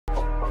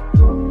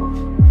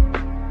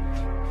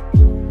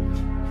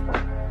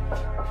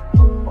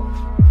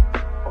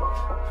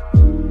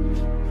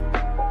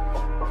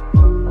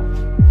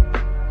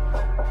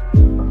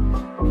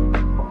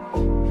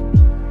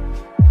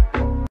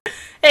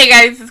Hey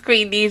guys, it's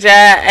Queendija,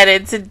 and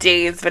in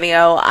today's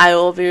video, I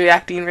will be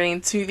reacting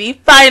to the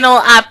final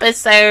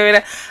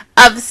episode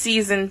of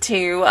Season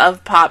 2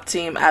 of Pop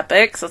Team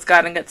Epic. So let's go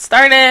ahead and get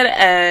started,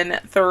 and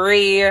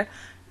 3,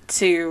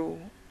 2,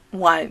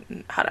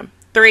 1, hold on,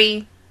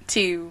 3,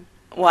 2,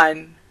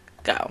 1,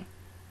 go.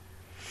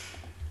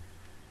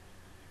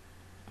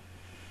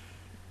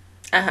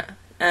 Wow,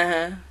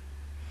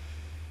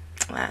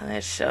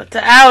 let's show it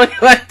out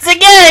once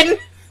again.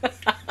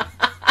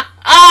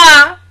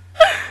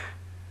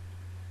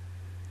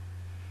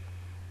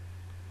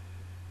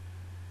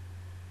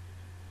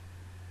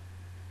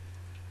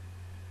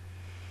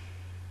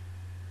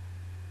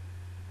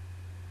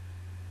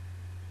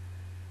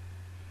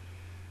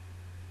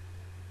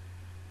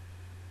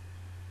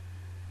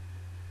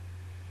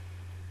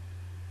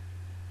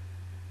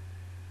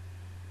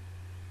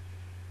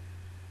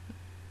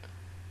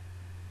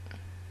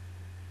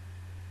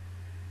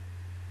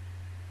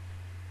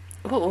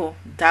 Ooh,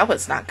 that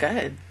was not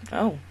good.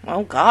 Oh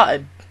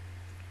God.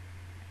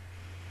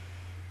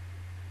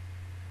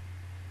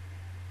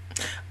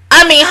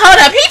 I mean, hold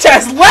up, he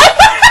just left.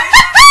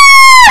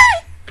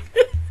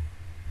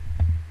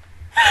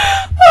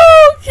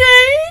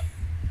 Okay.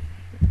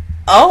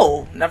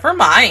 Oh, never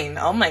mind.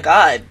 Oh my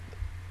God.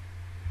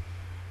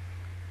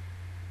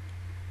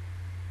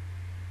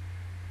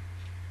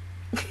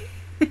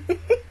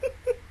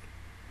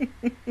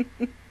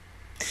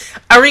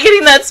 Are we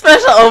getting that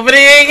special opening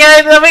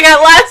again that we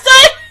got last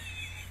time?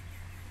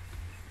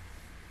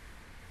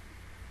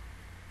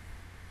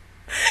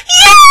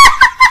 Yeah!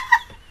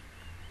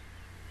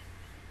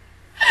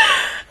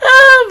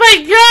 Oh my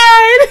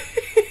God!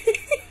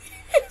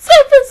 It's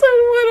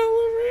episode 1 all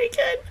over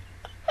again.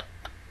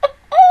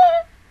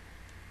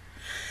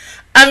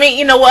 I mean,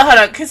 you know what? Hold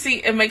on, cause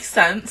see, it makes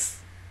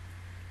sense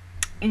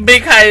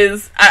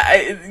because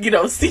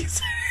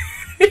season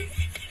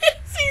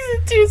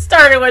 2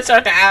 started with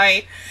Shota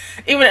Aly.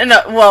 Even in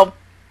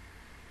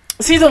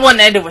season 1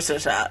 ended with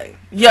Shota Aly.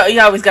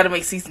 You always got to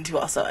make season 2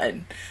 also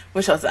end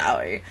with Shota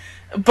Aly.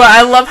 But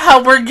I love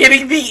how we're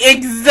getting the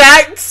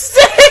exact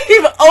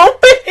same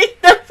opening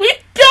that we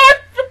got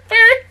the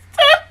first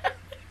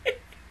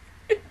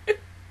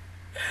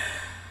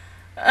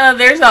time.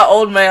 There's that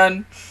old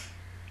man.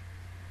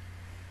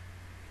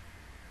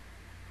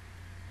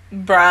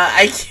 Bruh,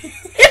 I can't.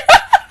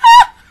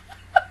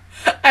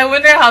 I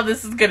wonder how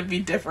this is gonna be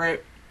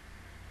different.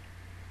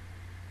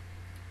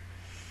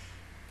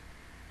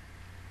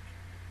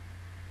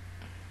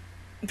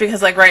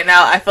 Because, like, right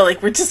now, I feel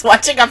like we're just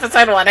watching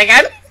episode 1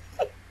 again.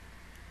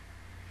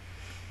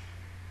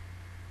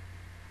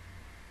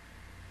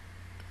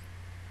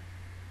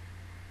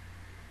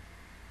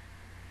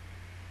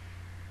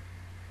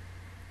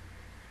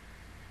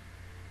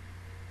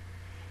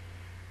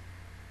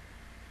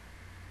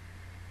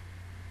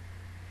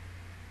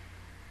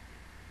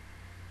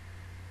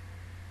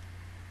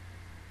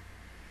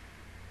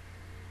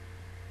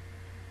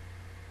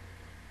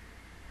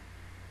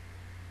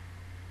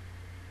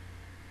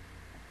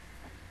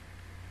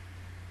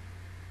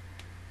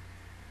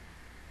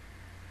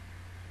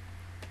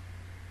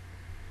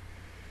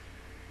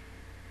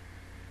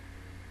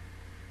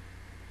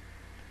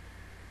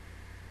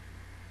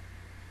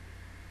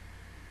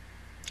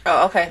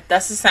 Oh, okay.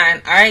 That's the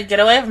sign. Alright, get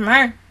away from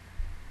her.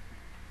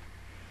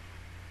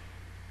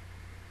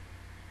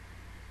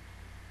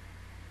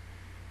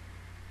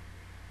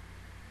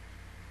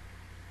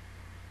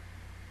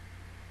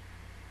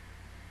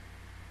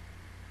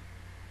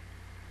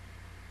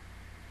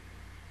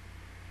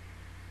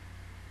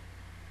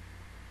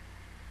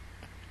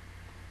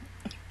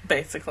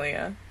 Basically,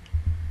 yeah.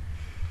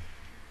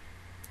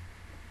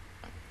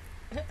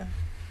 I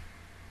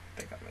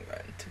think I'm gonna go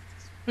ahead and take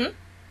this.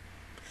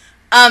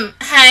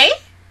 Hey?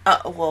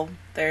 Well,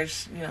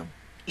 there's,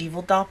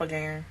 evil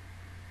doppelganger.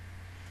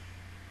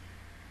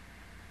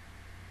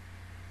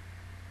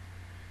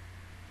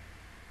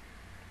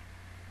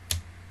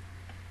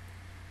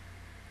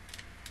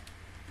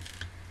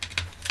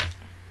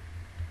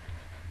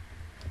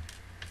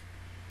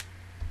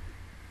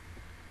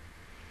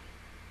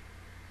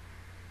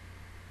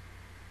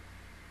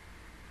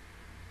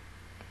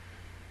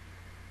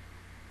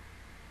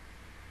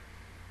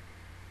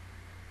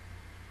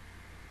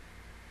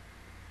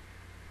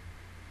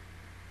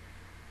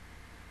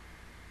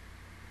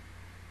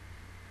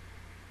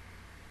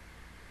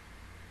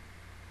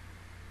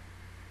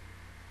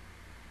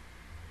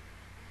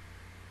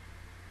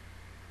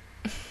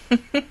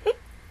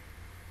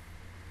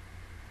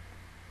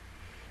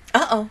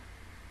 Uh-oh.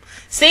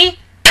 See?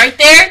 Right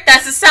there?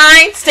 That's a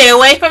sign. Stay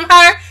away from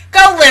her.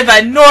 Go live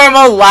a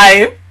normal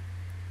life.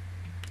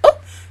 Oh.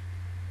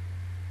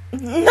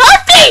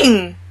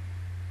 Nothing!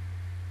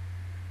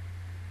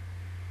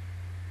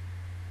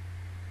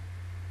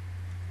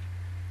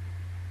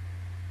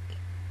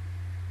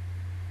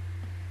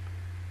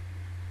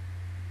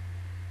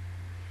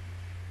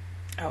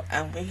 Oh,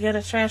 and we get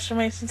a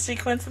transformation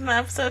sequence in the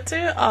episode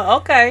too? Oh,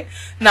 okay.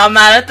 Not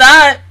mad at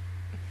that.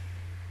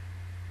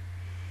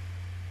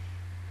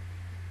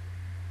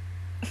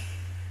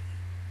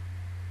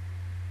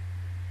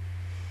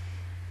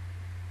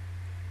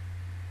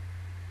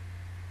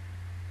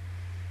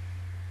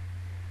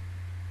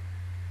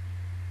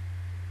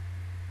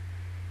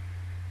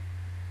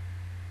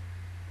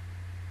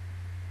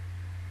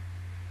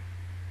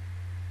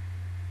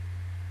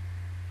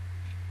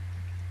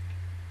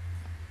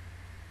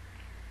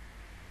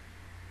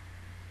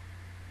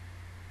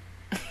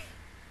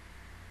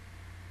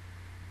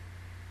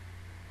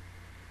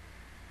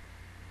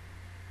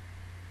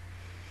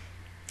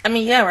 I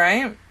mean, yeah,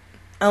 right?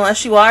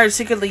 Unless you are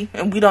secretly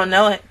and we don't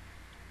know it.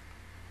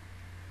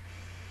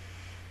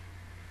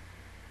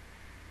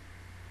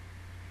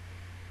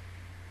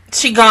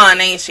 She gone,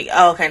 ain't she?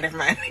 Oh, okay, never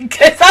mind.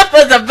 Because I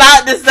was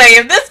about to say,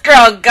 if this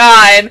girl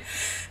gone.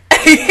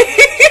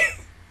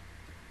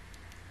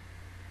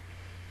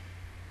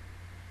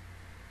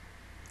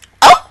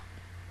 Oh!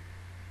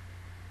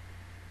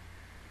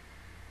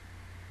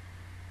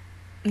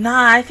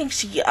 Nah, I think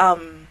she,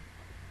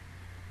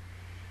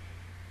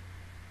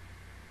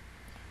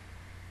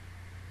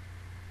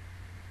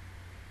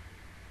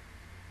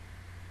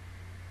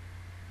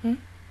 Hmm?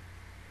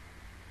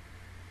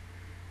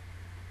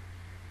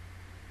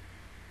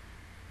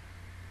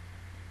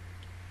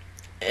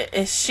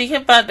 Is she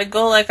about to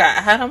go like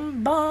an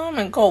atom bomb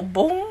and go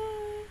boom?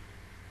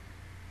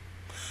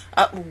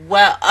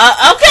 Well,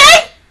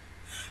 okay!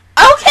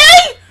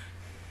 Okay!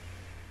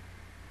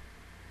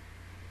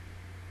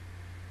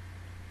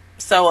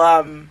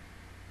 So,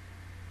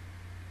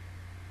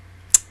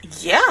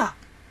 yeah.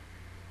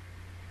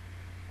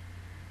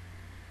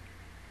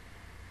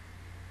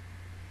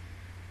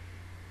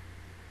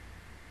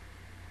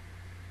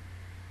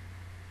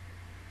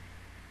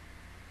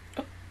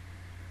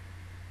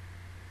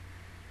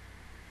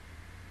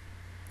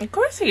 Of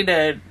course he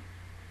did.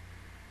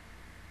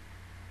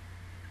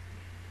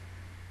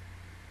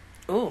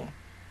 Ooh.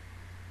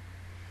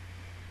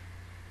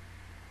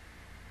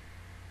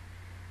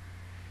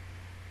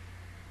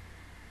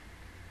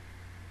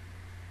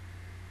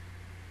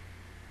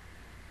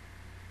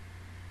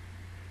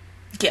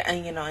 Yeah,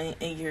 and you know,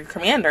 and your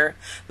commander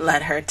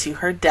led her to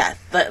her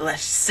death.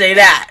 Let's say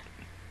that.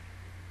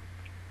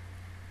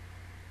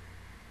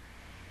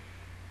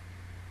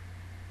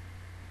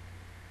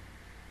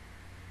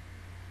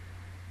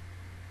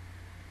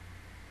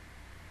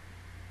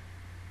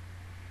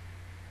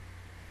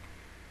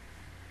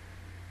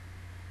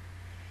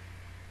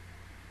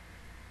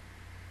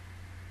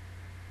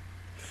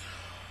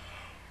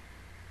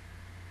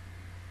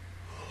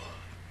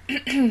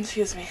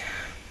 Excuse me.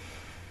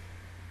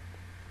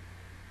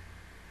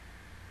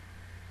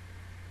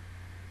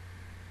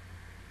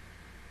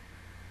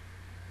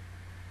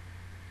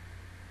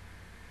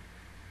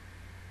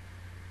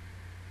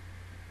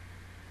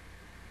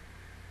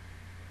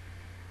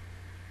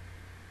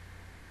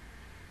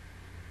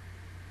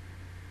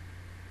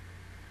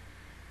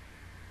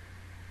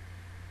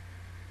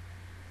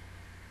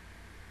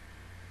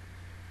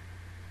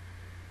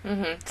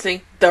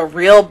 See, the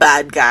real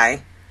bad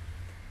guy.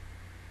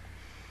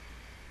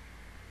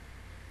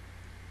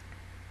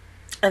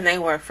 And they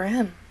work for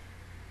him.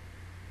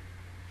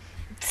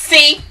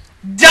 See?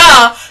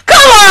 Duh! Come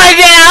on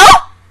now!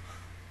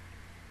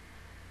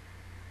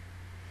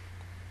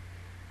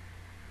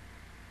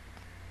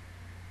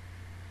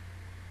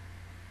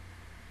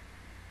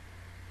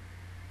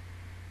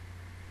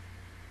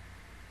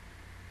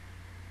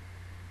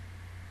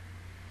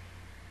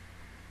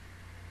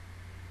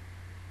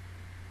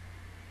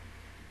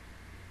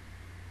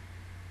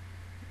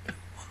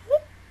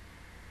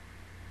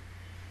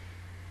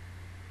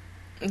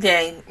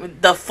 Dang,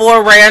 the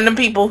 4 random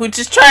people who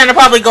just trying to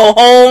probably go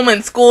home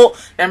and school.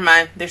 Never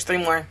mind, there's 3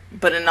 more,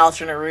 but an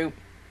alternate route.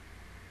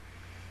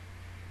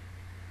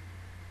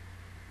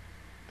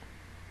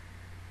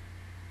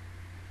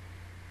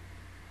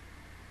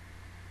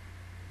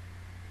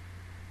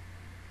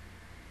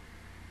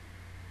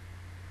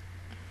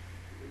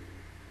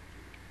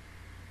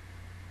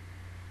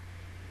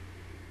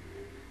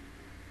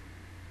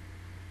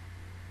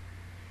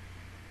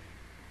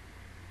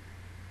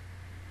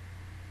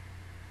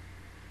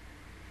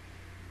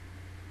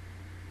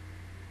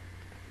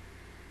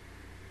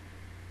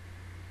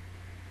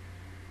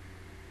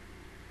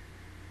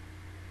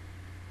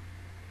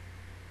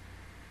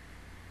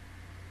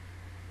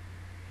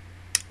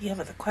 Yeah,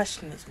 but the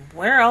question is,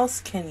 where else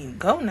can you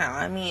go now?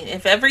 I mean,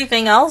 if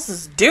everything else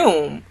is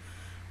doom,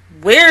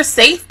 where's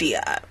safety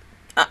at?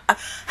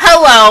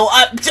 Hello?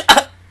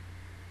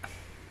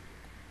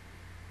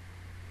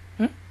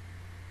 Hmm?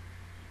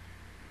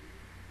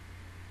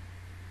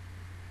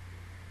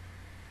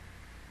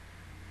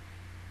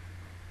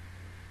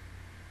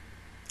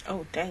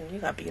 Oh, dang, you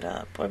got beat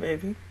up. Poor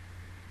baby.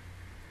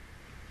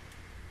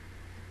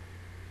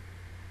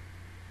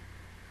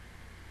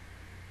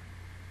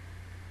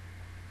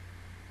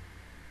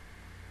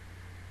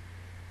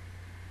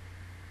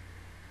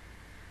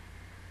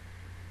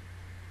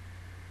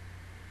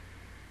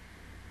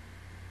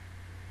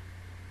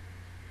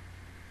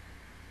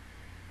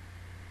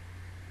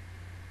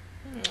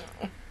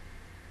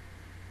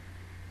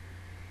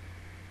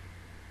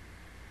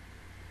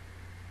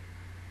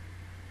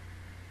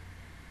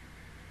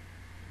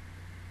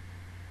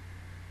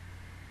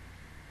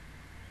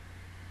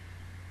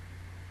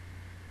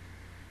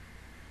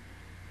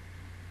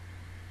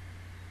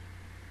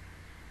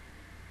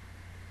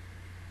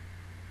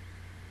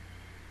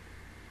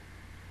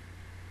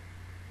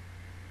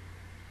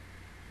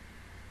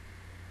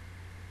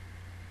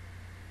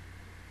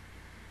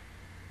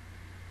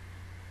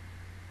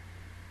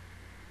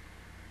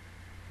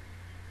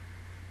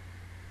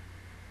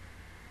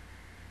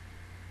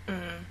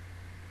 Mm.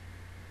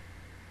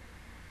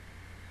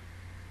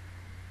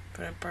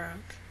 But it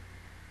broke.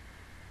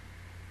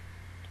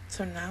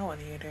 So now what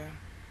do you do?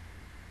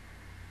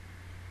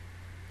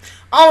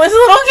 Oh, his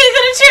little kid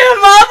gonna cheer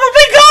him up. Oh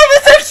my god,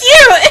 that's so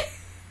cute!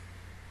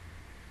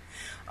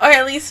 Or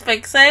at least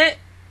fix it.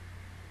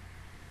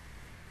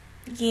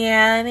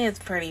 Yeah, it is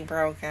pretty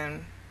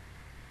broken.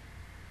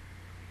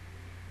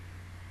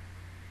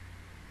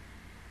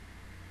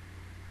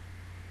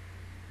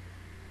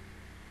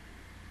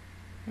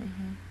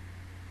 Mm-hmm.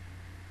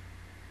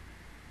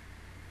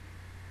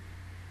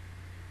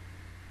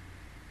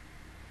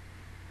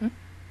 Hmm?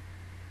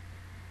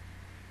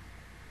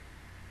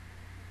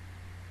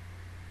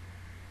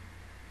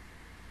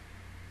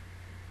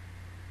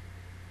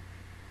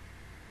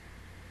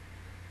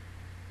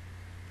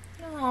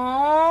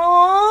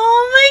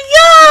 Oh my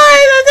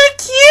god,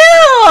 that's so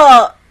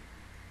cute!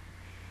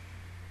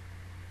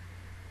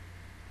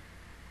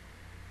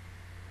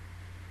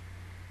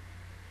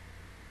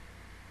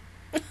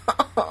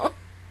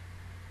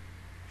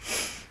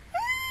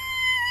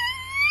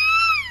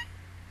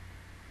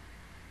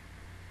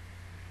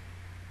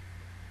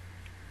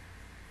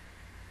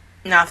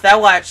 Now, if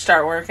that watch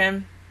start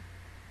working.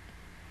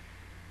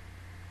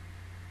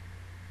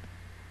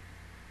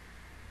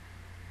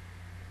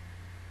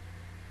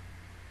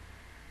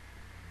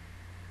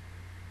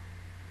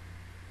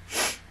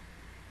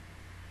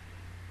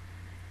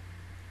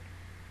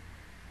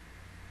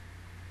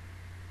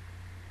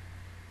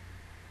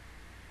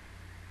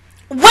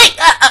 Wait!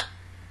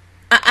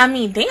 I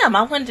mean, damn,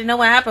 I wanted to know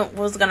what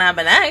was gonna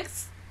happen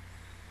next.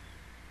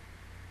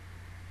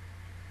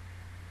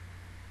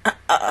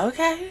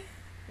 Okay.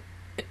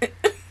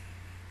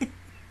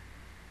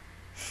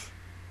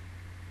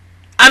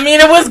 I mean,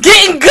 it was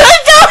getting good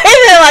though, and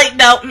then like,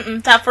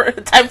 no,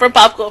 time for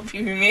popcorn,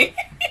 me.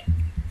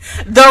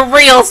 The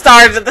real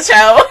stars of the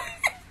show.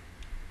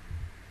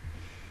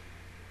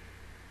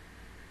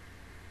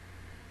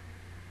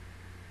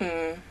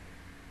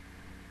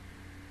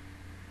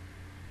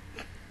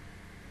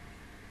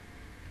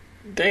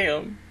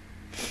 Damn.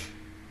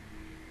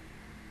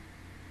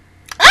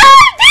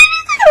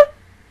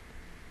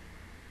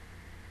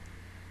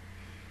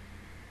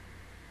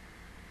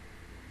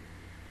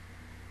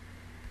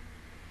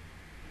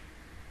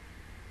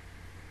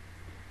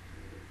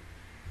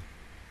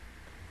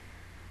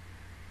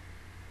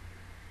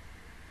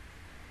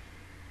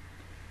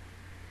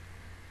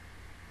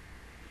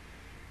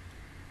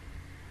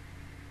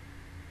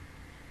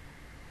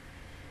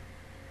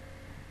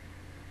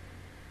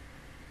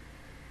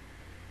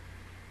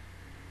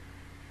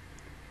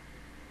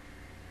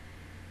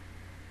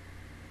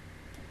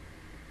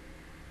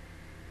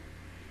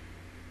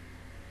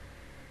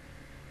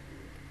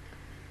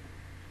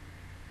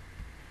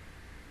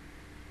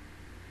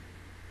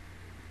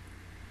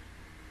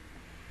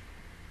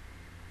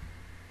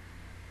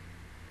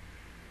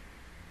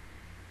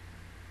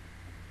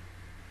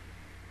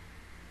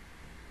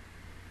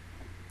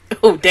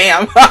 Oh,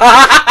 damn.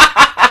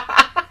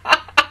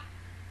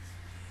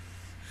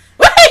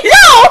 Wait,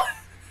 no!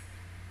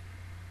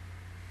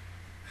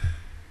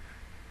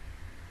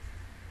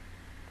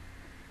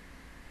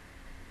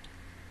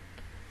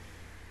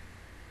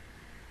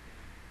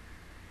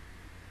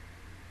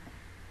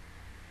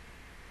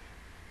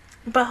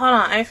 But hold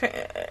on,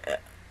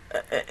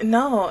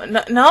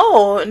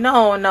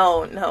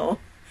 no.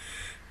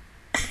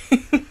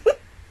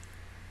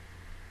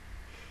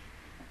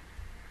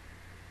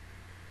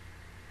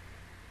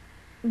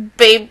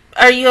 Babe,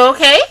 are you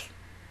okay?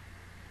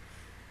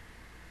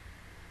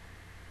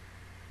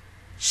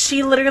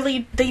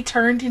 They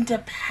turned into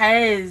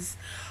Pez.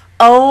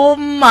 Oh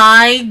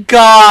my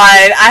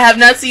god. I have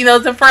not seen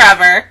those in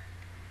forever.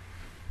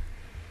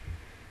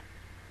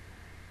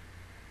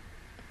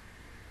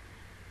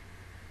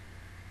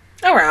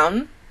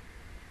 Around.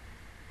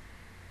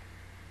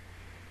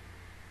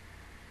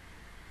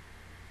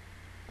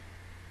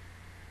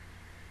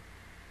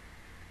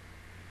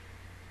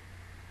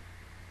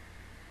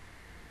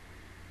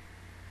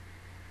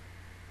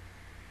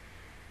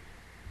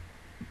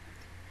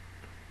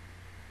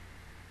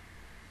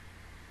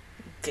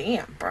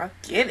 Damn, bro,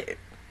 get it.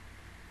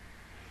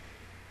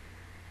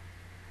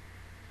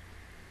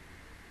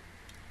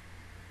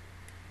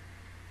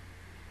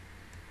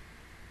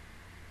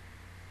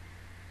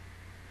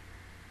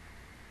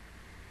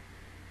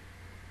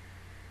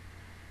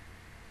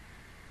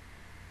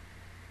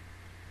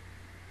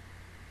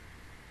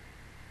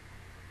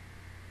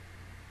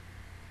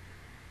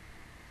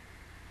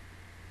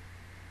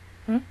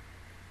 Hmm?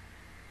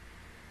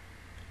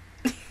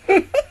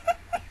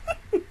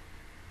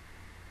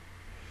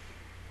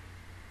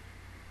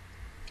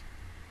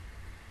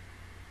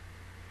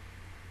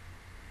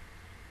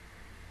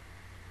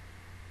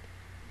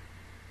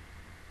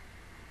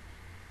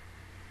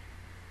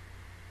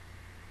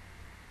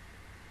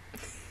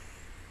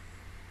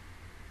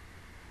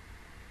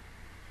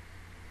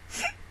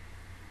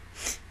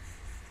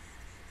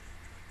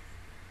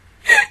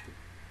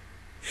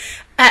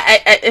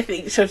 I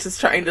think she's just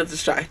trying to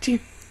distract you.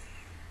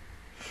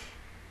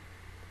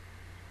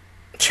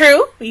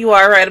 True, you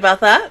are right about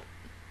that.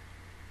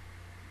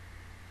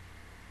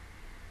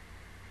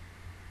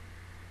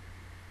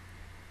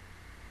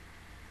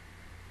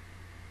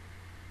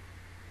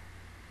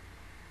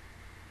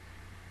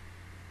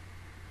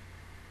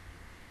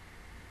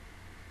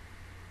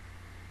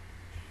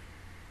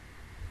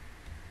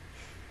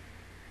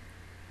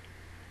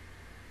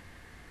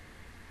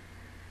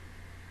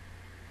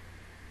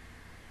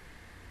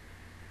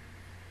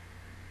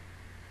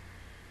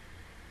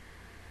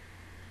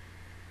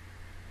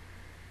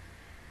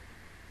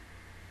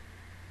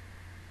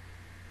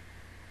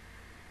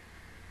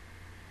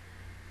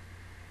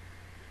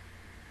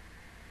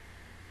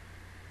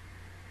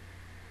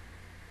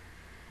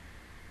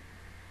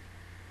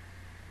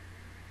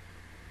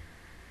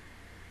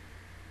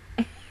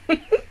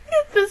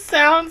 The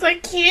sounds, I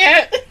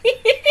can't.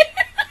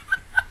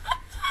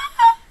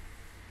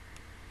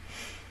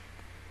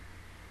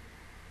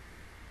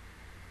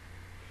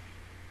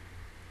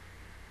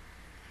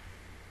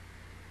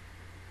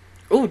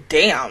 Ooh,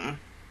 damn.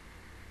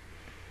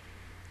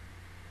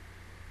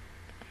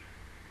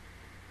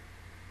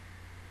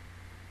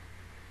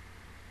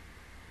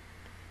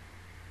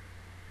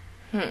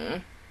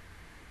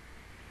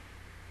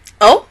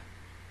 Oh?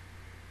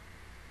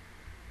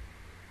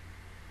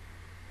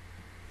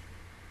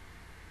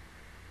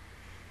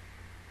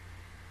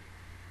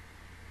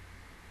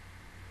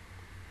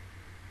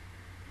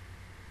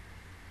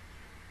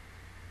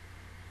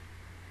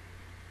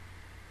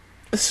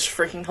 This is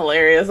freaking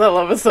hilarious. I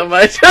love it so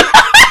much.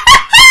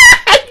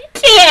 I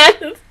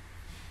can't.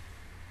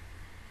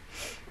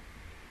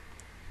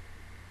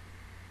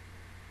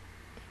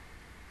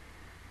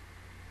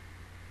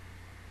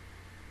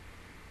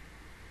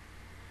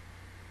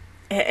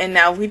 And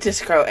now we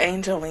just grow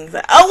angel wings.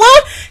 Oh,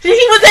 well, he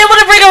was able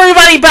to bring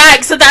everybody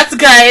back, so that's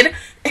good.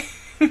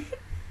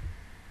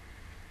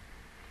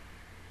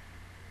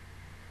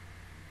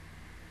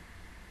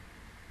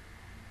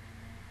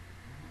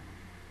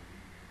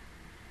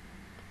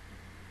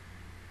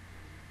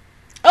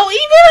 Oh,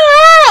 even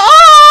her!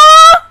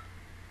 Oh!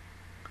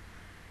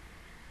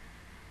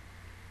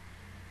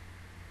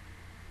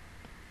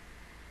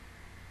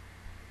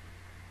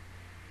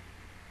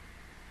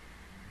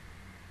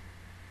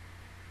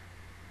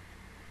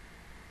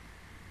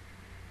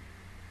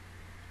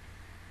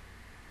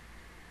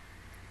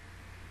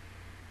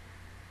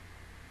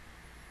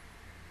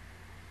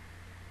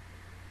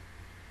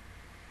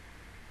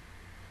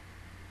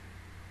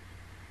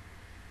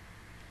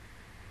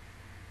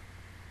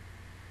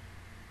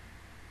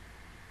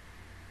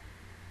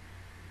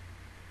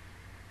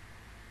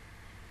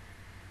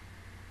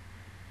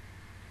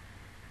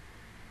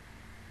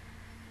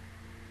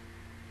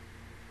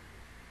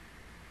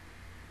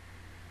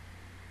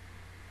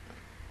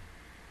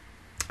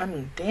 I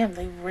mean, damn,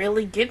 they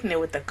really getting it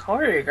with the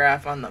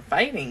choreograph on the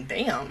fighting.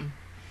 Damn.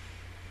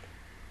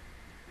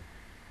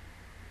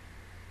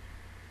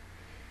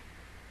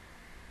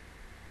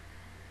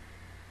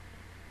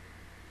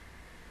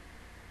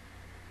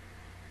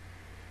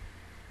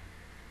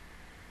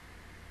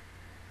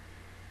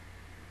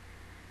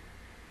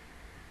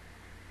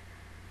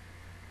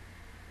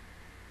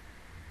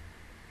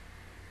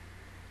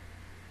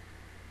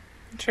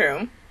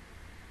 True.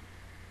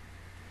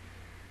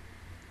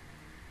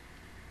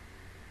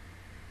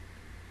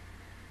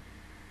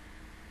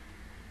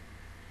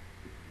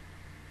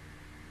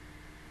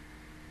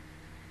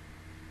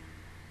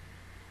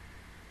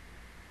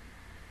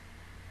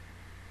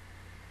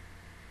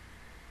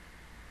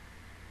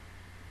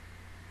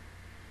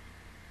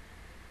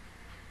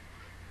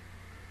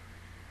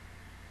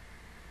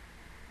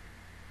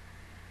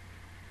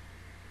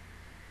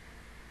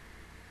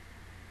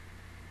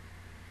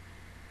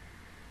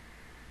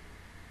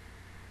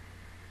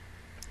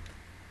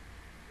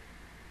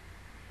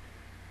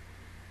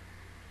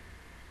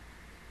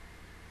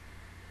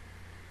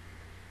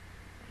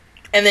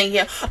 And then,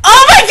 yeah.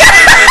 Oh my god!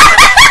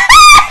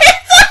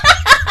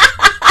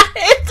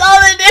 It's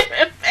on a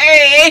different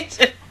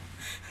page!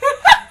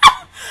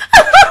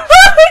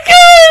 Oh my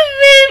god,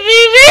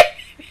 baby!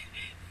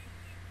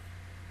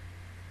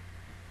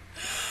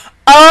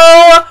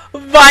 Oh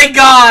my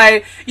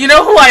god! You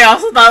know who I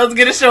also thought was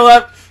gonna show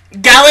up?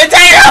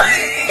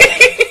 Galantino!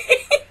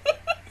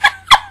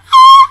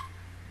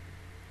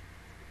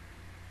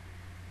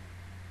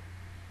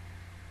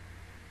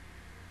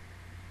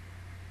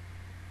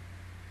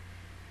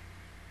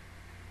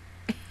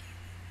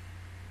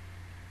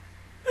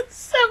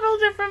 Several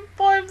different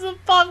forms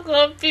of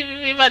popcorn.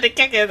 PvP about to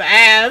kick his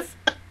ass.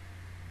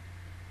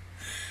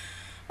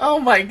 Oh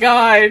my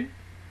god.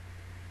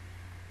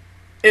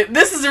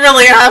 This is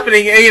really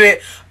happening, ain't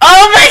it?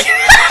 Oh my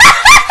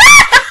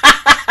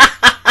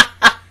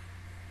god.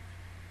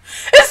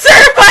 It's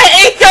served by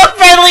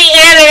eco-friendly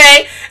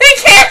anime. They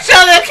can't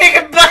show them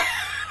kicking butt.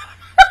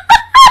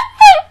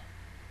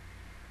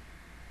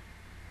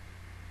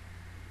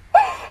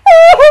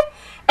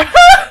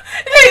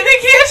 They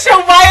can't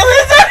show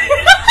violence.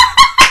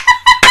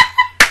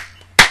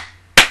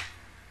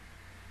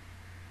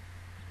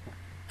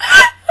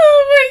 Oh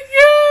my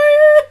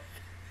god.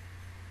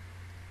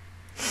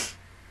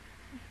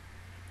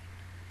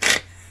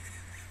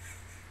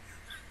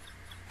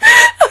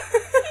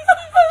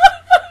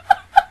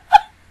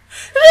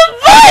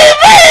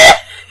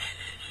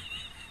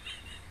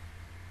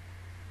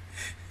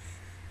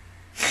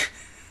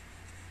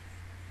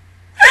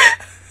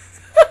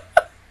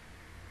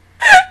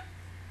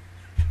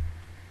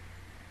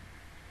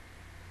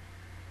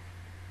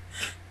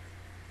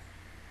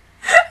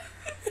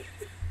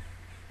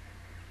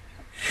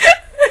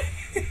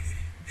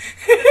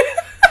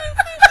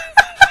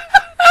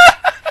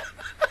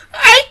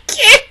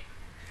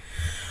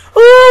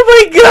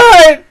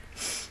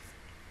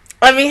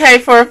 I mean, hey,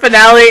 for a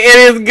finale,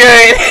 it is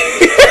good.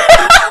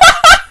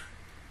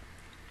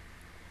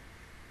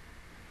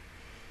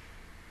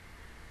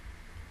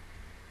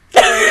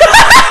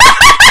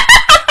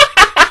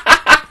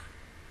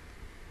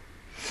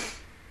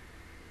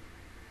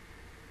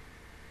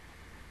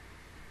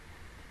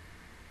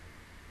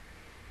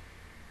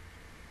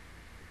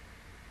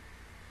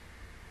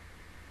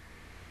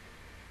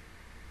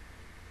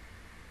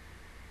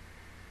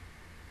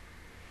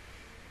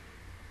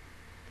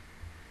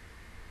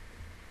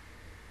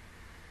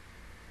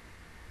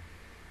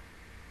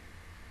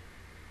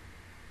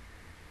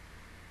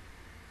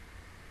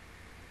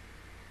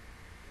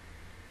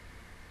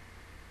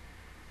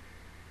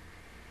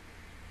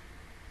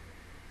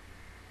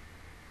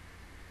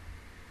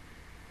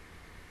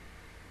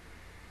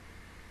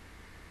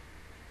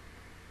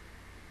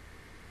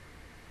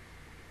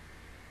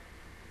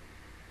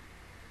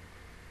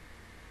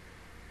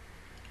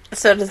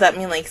 So does that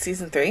mean like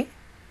season 3?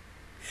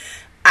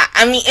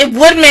 I mean, it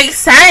would make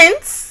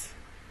sense.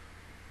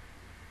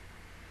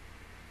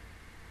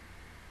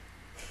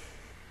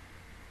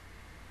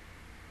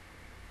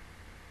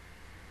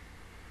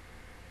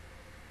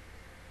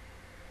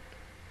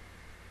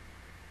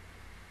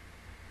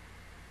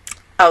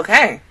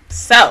 Okay,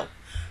 so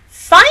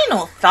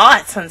final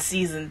thoughts on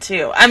season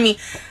 2. I mean,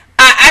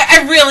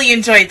 I really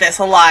enjoyed this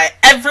a lot.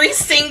 Every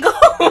single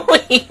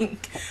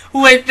week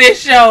with this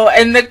show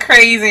and the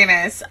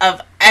craziness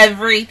of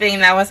everything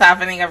that was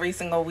happening every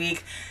single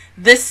week.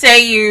 The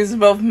seiyus,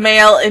 both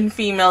male and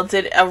female,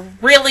 did a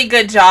really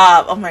good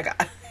job. Oh my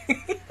god. A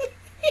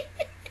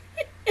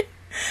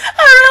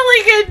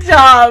really good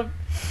job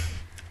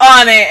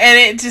on it. And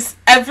it just,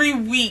 every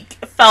week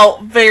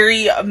felt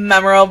very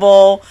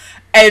memorable.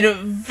 And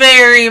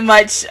very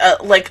much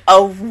like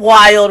a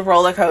wild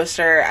roller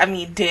coaster. I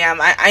mean, damn,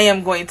 I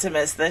am going to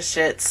miss this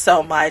shit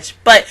so much.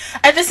 But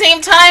at the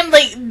same time,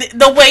 like,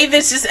 the way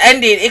this just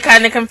ended, it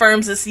kind of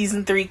confirms that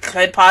season 3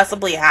 could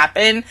possibly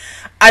happen.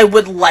 I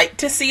would like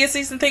to see a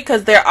season 3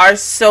 because there are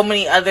so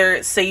many other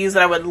seiyus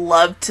that I would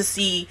love to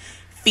see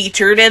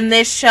featured in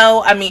this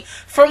show. I mean,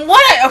 from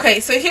what okay,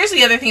 so here's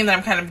the other thing that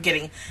I'm kind of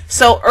getting.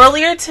 So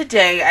earlier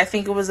today, I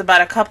think it was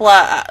about a couple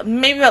of,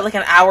 maybe about like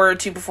an hour or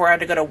two before I had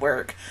to go to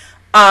work.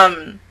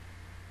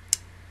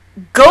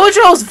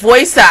 Gojo's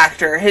voice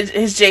actor,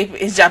 his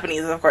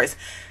Japanese, of course,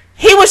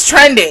 he was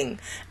trending,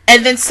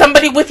 and then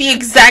somebody with the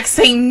exact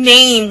same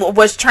name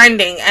was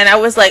trending, and I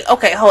was like,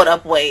 okay, hold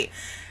up, wait.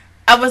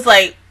 I was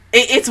like,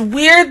 it's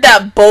weird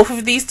that both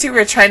of these two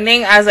are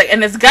trending. I was like,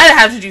 and it's gotta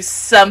have to do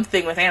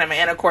something with anime,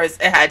 and of course,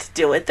 it had to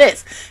do with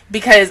this,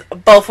 because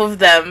both of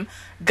them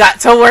got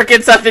to work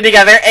in something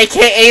together,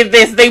 aka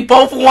this. They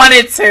both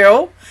wanted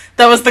to.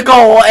 That was the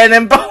goal, and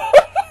then both.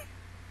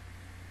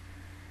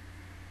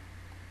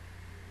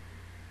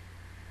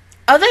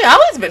 Oh, they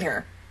always been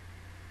here.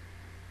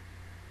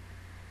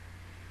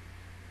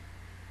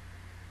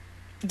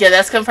 Yeah,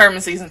 that's confirmed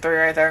in season 3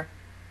 right there.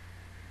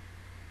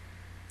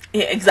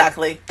 Yeah,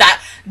 exactly.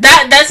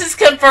 That's just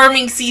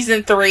confirming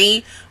season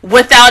 3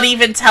 without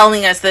even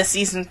telling us that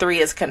season 3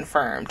 is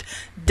confirmed.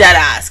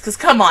 Deadass. Because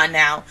come on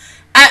now.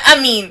 I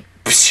mean,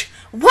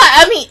 what?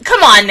 I mean,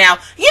 come on now.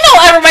 You know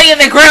everybody and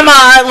their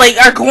grandma, like,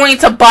 are going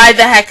to buy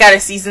the heck out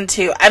of season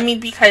 2. I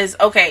mean, because,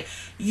 okay,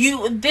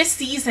 this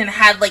season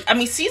had, like, I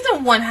mean,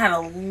 season 1 had a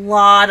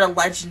lot of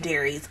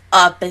legendaries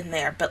up in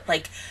there, but,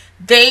 like,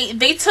 they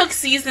took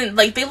season,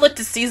 like, they looked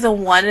at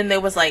season 1 and they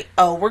was like,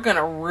 oh, we're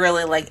gonna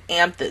really, like,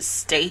 amp the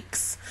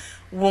stakes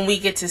when we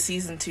get to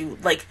season 2.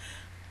 Like,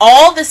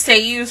 all the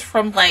seiyus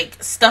from,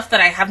 like, stuff that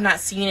I have not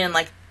seen in,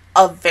 like,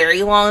 a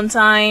very long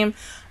time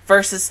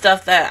versus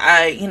stuff that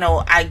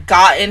I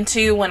got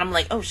into when I'm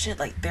like, oh shit,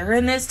 like, they're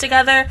in this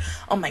together.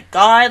 Oh my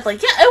god.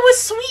 Like, yeah, it was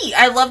sweet.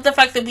 I love the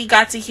fact that we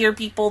got to hear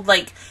people,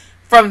 like,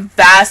 from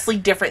vastly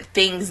different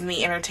things in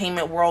the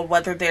entertainment world,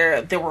 whether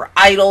there were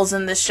idols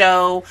in the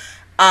show.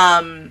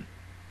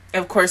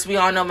 Of course, we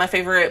all know my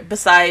favorite,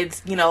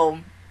 besides,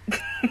 Megumi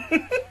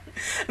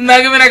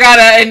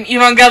Nagata and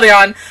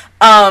Evangelion,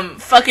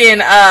 fucking,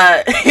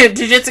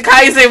 Jujutsu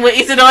Kaisen with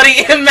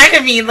Itadori and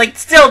Megumi. Like,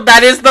 still,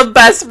 that is the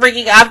best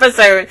freaking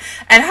episode.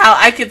 And how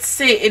I could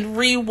sit and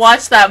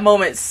rewatch that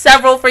moment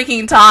several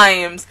freaking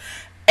times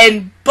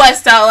and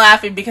bust out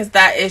laughing because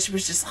that ish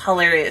was just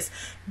hilarious.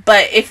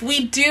 But if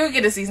we do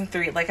get a season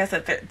 3, like I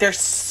said, there's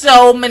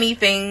so many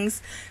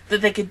things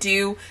that they could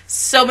do.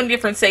 So many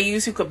different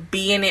seiyus who could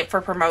be in it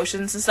for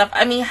promotions and stuff.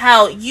 I mean,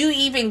 hell, you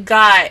even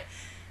got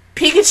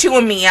Pikachu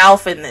and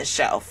Meowth in this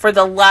show for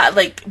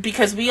the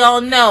because we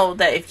all know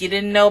that if you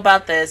didn't know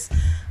about this,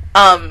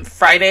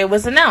 Friday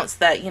was announced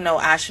that,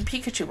 Ash and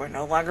Pikachu were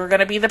no longer going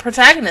to be the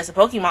protagonists of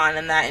Pokemon,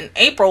 and that in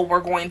April we're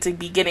going to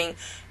be getting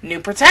new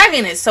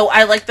protagonists. So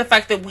I like the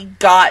fact that we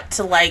got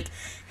to, like,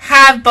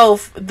 have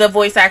both the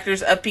voice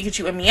actors of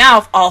Pikachu and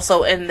Meowth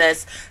also in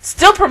this,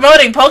 still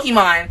promoting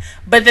Pokemon,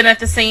 but then at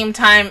the same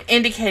time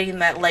indicating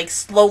that, like,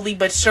 slowly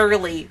but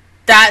surely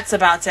that's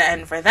about to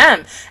end for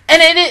them.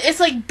 And it's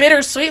like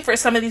bittersweet for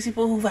some of these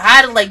people who've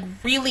had like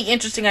really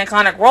interesting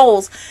iconic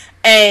roles,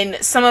 and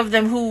some of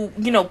them who,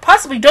 you know,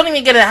 possibly don't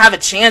even get to have a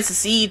chance to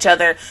see each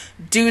other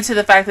due to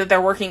the fact that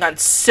they're working on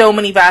so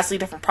many vastly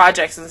different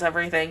projects and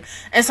everything.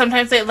 And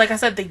sometimes they, like I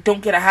said, they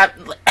don't get to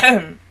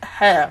have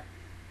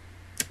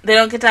they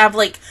don't get to have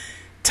like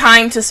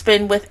time to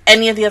spend with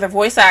any of the other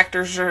voice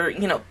actors, or,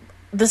 you know,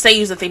 the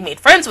seiyus that they made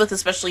friends with,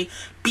 especially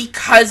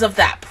because of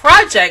that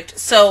project.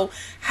 So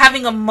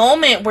having a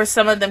moment where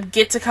some of them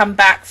get to come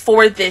back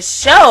for this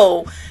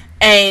show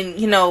and,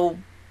 you know,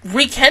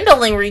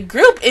 rekindle and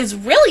regroup is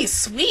really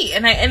sweet,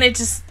 and it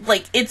just,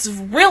 like, it's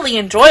really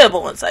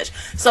enjoyable and such.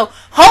 So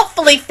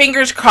hopefully,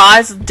 fingers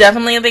crossed,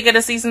 definitely they get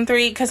a season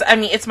 3, because I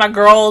mean, it's my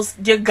girls.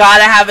 You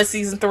gotta have a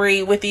season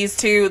 3 with these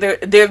two.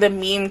 They're the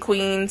meme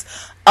queens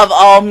of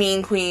all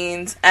meme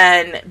queens,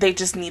 and they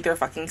just need their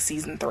fucking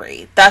season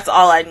 3. That's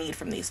all I need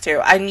from these two.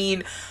 I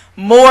need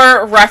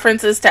more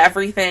references to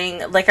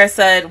everything. Like I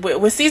said,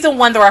 with season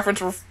 1, the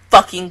references were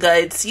fucking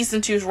good.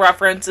 Season 2's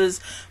references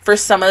for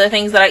some of the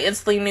things that I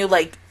instantly knew,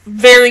 like,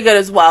 very good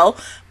as well.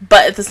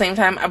 But at the same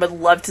time, I would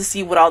love to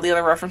see what all the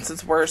other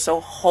references were.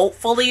 So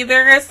hopefully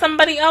there is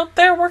somebody out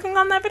there working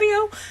on that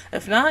video.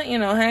 If not, you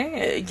know,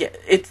 hey,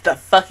 it's the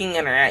fucking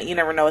internet. You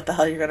never know what the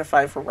hell you're going to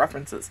find for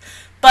references.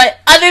 But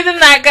other than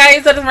that,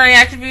 guys, that is my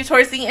reaction view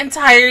towards the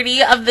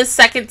entirety of the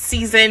second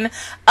season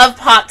of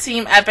Pop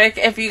Team Epic.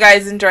 If you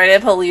guys enjoyed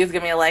it, please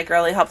give me a like. It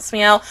really helps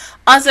me out.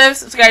 Also,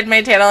 subscribe to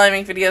my channel. I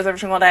make videos every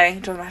single day.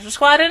 Join the Master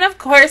Squad. And of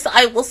course,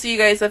 I will see you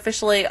guys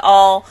officially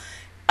all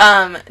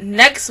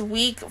next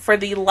week for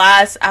the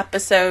last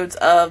episodes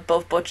of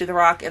both Bocchi the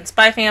Rock and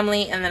Spy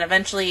Family, and then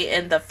eventually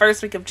in the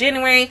first week of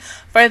January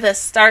for the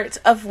start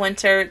of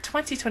winter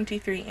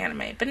 2023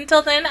 anime. But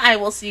until then, I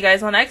will see you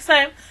guys all next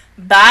time.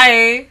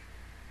 Bye!